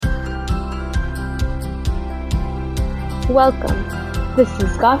Welcome. This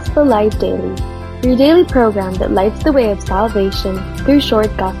is Gospel Light Daily, your daily program that lights the way of salvation through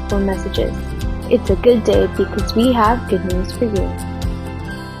short gospel messages. It's a good day because we have good news for you.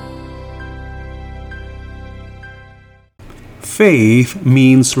 Faith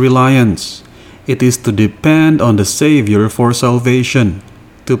means reliance. It is to depend on the Savior for salvation.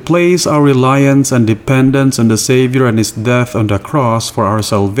 To place our reliance and dependence on the Savior and His death on the cross for our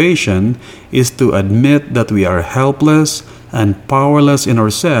salvation is to admit that we are helpless and powerless in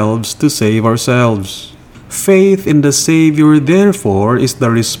ourselves to save ourselves. Faith in the Savior, therefore, is the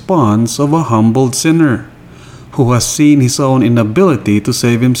response of a humbled sinner who has seen his own inability to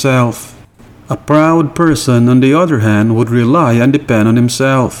save himself. A proud person, on the other hand, would rely and depend on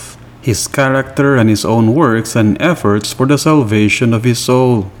himself, his character, and his own works and efforts for the salvation of his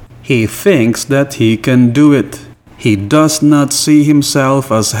soul. He thinks that he can do it. He does not see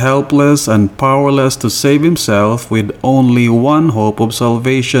himself as helpless and powerless to save himself with only one hope of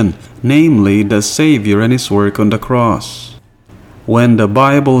salvation, namely the Savior and His work on the cross. When the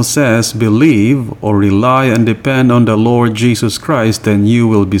Bible says believe or rely and depend on the Lord Jesus Christ and you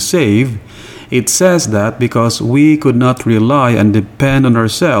will be saved, it says that because we could not rely and depend on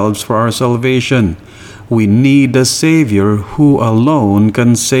ourselves for our salvation. We need the Savior who alone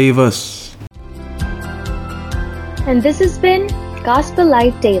can save us. And this has been Gospel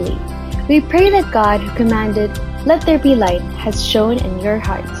Light Daily. We pray that God who commanded, "Let there be light," has shone in your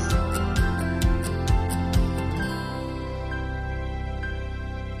hearts.